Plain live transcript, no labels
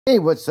Hey,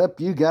 what's up,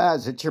 you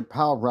guys? It's your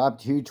pal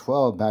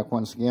Rob212 back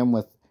once again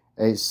with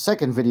a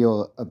second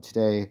video of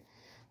today.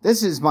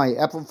 This is my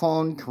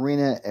Epiphone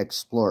Kornia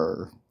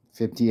Explorer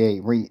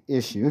 58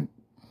 reissued.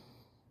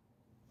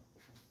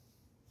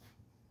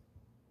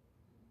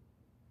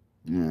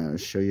 I'll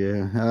show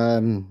you.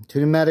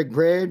 Pneumatic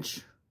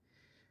bridge.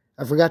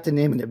 I forgot the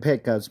name of the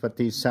pickups, but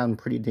these sound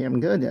pretty damn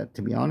good,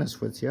 to be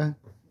honest with you.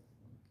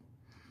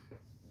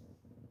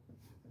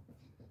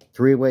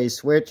 Three-way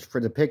switch for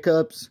the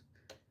pickups.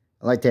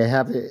 I like to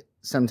have it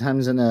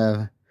sometimes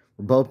in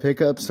both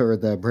pickups or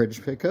the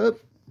bridge pickup.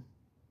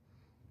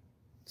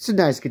 It's a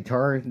nice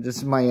guitar.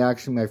 This is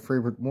actually my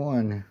favorite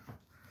one.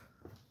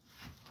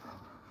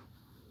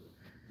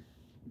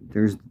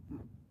 There's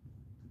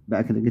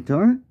back of the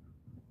guitar.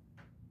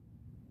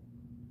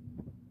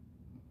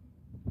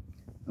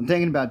 I'm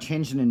thinking about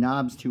changing the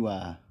knobs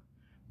to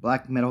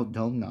black metal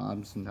dome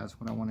knobs, and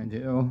that's what I want to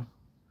do.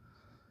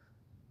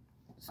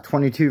 It's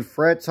 22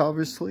 frets,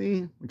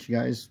 obviously, which you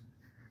guys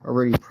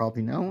already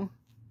probably know.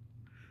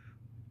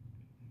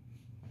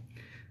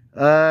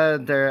 I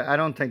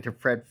don't think the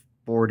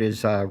fretboard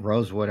is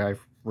rosewood. I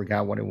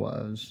forgot what it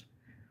was,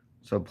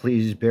 so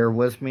please bear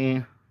with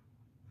me.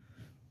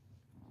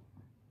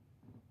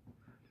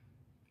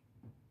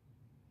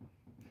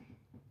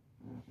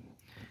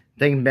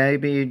 Think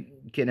maybe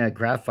getting a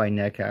graphite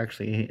neck,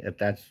 actually, if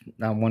that's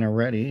not one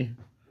already.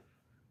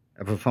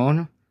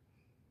 Epiphone.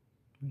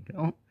 There you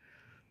go.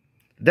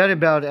 That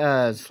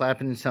about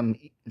slapping some,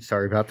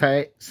 sorry about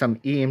that, some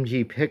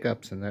EMG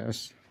pickups in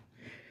this,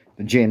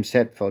 the James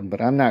headphone,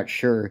 but I'm not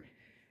sure.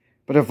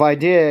 But if I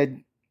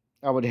did,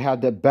 I would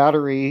have the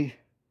battery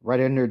right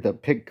under the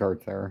pick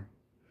guard there.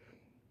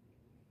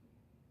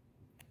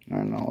 I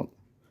don't know.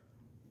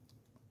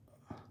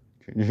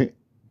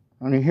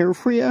 On here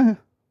for you.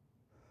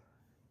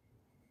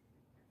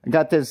 I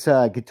got this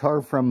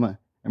guitar from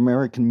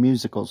American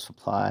Musical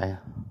Supply.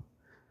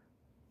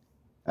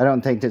 I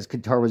don't think this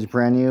guitar was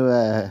brand new.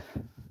 The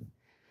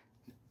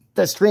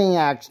string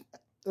I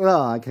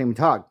can't even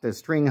talk. The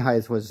string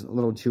height was a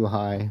little too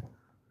high,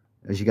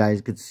 as you guys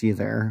could see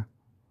there.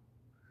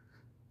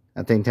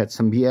 I think that's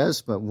some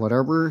BS, but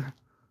whatever.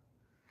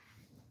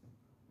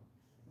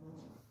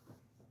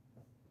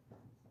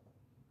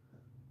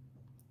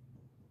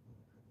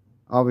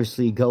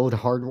 Obviously, gold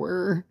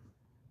hardware.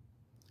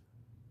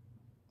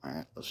 All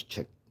right, let's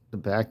check the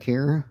back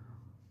here.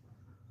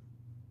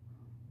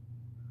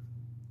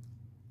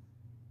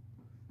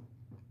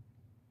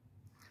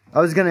 I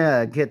was going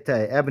to get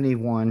the ebony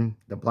one,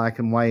 the black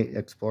and white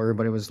Explorer,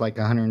 but it was like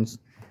 $100 and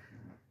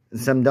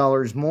some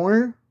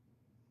more.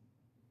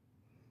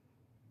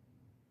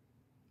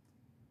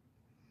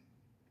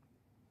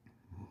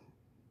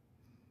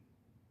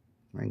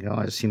 There you go.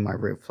 I see my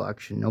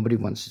reflection. Nobody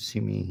wants to see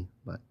me,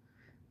 but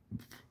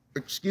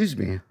excuse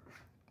me.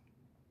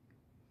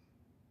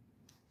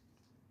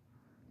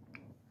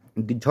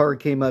 The guitar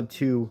came up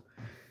to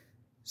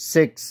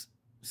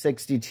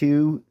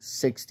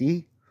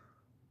 $662.60.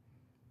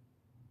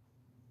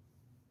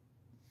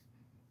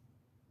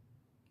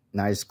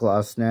 Nice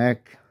gloss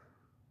neck.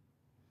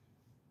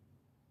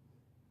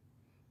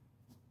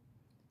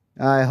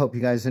 I hope you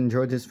guys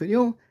enjoyed this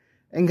video.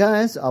 And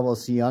guys, I will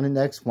see you on the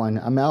next one.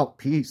 I'm out.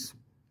 Peace.